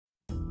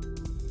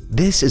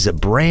This is a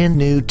brand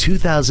new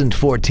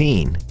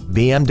 2014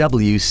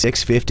 BMW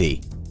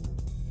 650.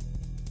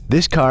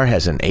 This car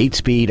has an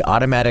 8-speed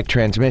automatic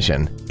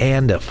transmission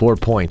and a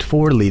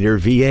 4.4-liter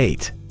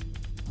V8.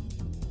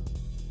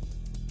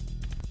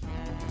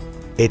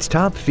 Its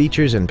top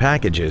features and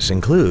packages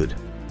include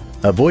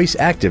a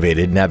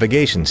voice-activated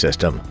navigation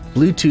system,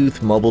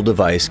 Bluetooth mobile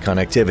device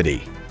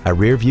connectivity, a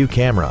rear-view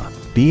camera,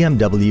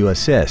 BMW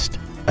Assist,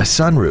 a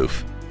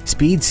sunroof,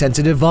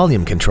 speed-sensitive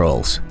volume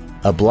controls,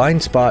 a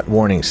blind spot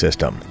warning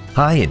system,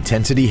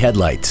 high-intensity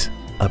headlights,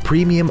 a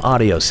premium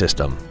audio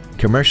system,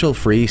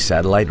 commercial-free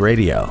satellite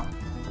radio,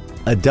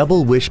 a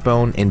double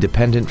wishbone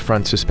independent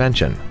front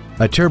suspension,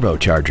 a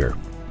turbocharger,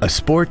 a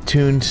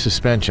sport-tuned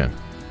suspension,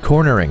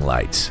 cornering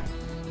lights,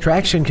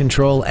 traction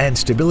control and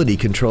stability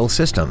control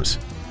systems,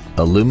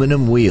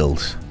 aluminum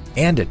wheels,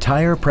 and a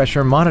tire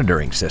pressure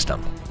monitoring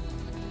system.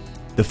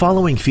 The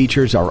following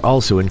features are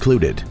also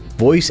included: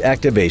 voice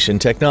activation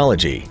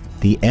technology,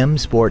 the M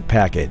Sport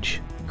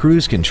package,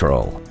 cruise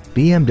control,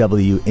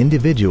 BMW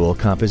individual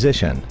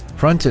composition,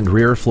 front and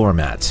rear floor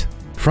mats,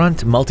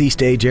 front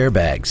multi-stage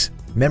airbags,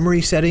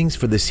 memory settings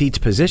for the seat's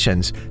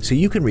positions so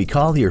you can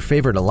recall your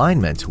favorite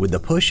alignments with the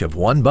push of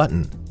one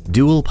button,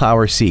 dual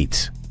power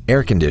seats,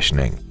 air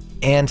conditioning,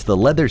 and the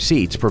leather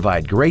seats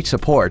provide great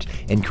support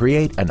and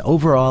create an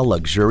overall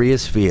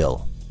luxurious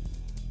feel.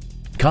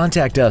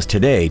 Contact us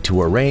today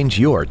to arrange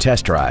your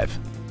test drive.